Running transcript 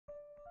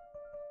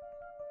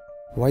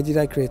Why did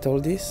I create all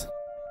this?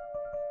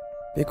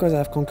 Because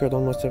I've conquered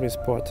almost every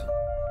sport.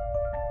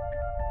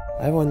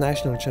 I've won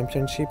national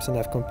championships and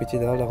I've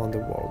competed all around the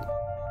world.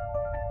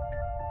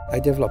 I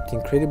developed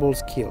incredible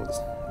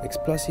skills,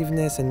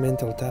 explosiveness and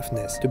mental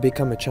toughness to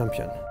become a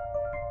champion.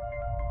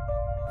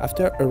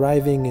 After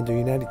arriving in the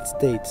United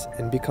States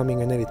and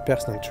becoming an elite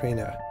personal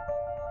trainer,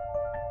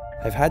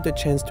 I've had the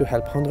chance to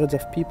help hundreds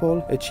of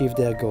people achieve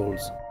their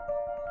goals.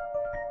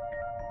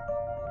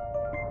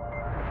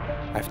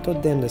 I've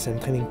taught them the same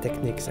training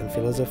techniques and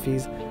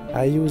philosophies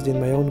I used in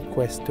my own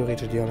quest to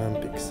reach the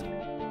Olympics.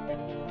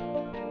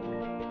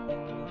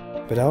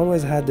 But I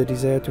always had the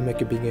desire to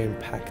make a bigger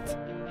impact.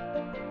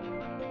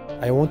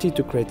 I wanted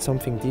to create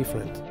something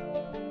different.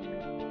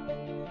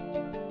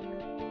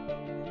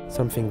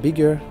 Something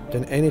bigger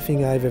than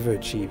anything I've ever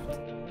achieved.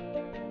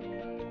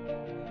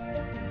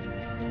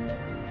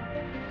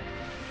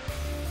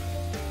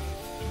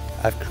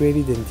 I've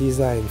created and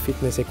designed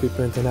fitness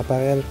equipment and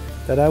apparel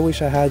that I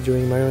wish I had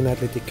during my own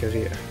athletic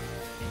career.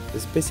 The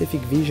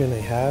specific vision I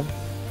have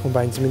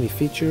combines many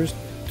features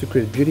to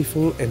create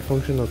beautiful and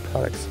functional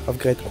products of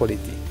great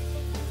quality.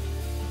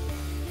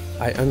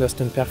 I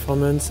understand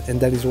performance, and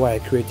that is why I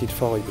created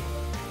for you.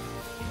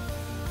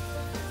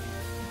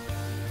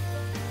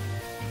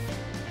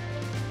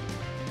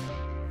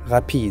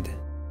 RAPIDE,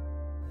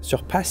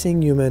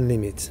 surpassing human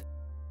limits.